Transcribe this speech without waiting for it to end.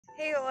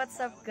Hey, what's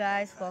up,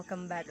 guys?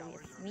 Welcome back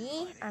with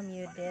me. I'm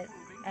Yudit,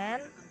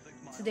 and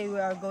today we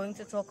are going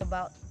to talk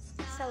about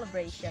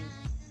celebration.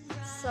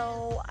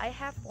 So, I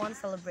have one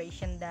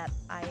celebration that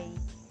I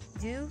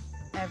do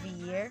every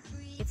year.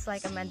 It's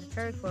like a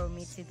mandatory for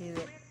me to do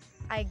it.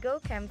 I go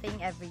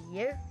camping every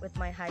year with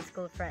my high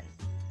school friend.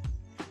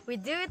 We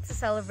do it to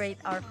celebrate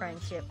our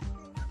friendship.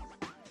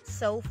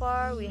 So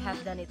far, we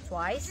have done it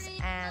twice,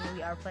 and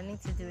we are planning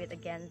to do it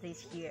again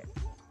this year.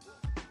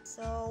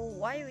 So,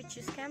 why we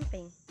choose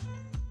camping?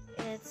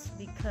 It's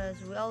because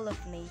we all love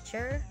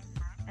nature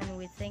and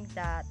we think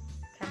that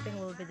camping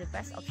will be the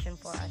best option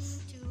for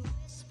us.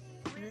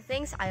 The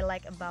things I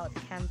like about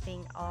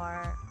camping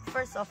are,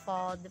 first of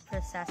all, the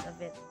process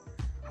of it.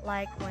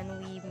 Like when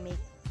we make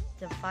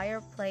the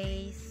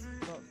fireplace,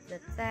 build the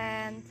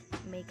tent,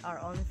 make our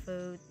own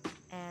food,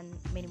 and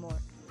many more.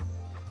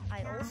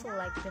 I also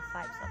like the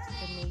vibes of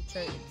the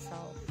nature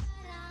itself.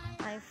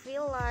 I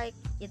feel like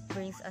it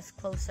brings us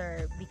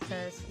closer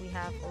because we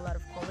have a lot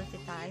of quality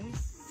times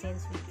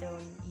since we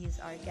don't use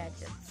our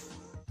gadgets.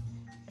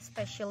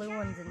 Especially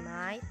when the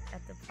night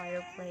at the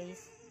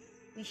fireplace,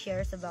 we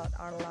share about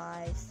our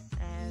lives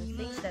and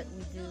things that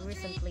we do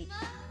recently.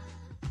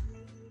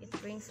 It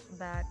brings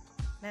back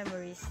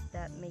memories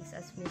that makes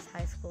us miss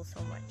high school so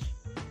much.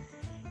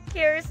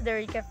 Here's the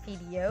recap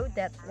video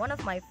that one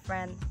of my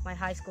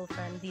high school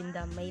friend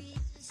Dinda made.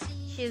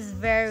 She's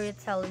very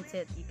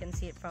talented, you can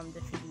see it from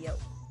the video.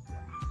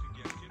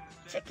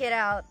 Check it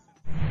out.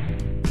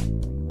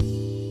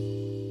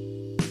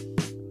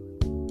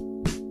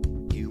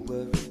 You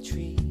were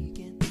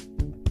intriguing,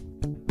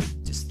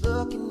 just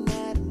looking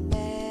at a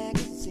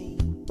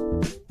magazine.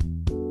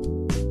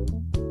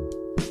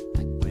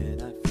 Like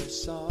when I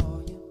first saw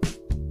you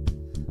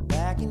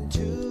back in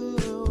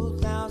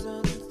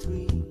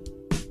 2003.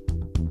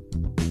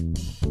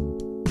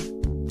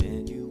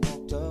 Then you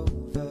walked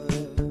over.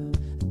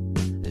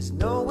 There's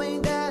no way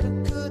that I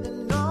could have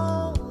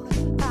known.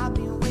 I've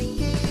been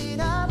waking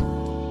up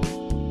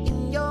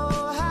in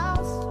your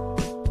house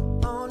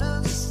on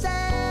a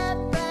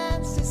San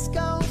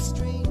Francisco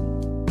street.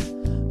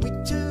 We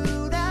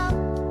tuned out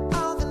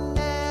all the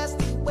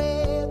nasty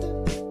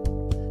weather,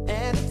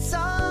 and it's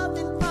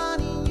something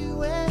funny,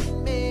 you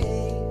and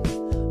me.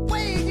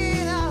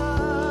 Waking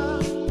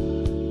up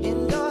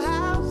in your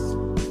house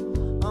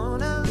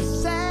on a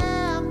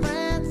San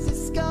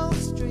Francisco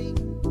street.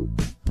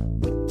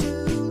 We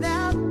tuned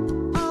out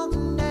all the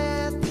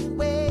nasty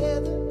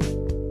weather,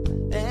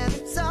 and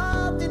it's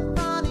something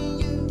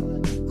funny,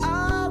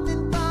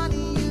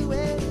 you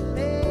and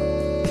me.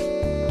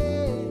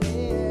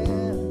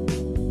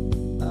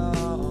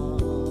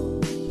 Oh.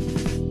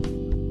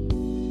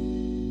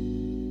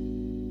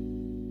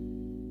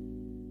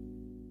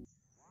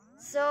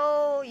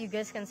 So you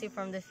guys can see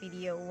from the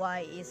video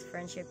why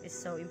friendship is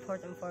so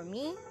important for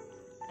me,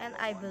 and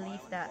I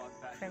believe that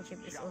friendship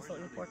is also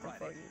important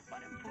for you.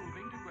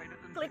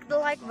 Click the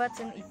like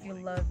button if you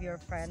love your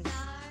friends.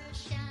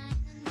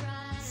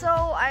 So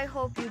I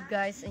hope you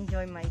guys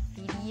enjoy my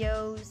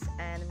videos,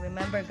 and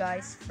remember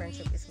guys,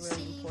 friendship is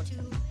really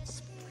important.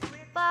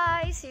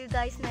 Bye, see you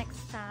guys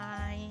next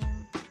time.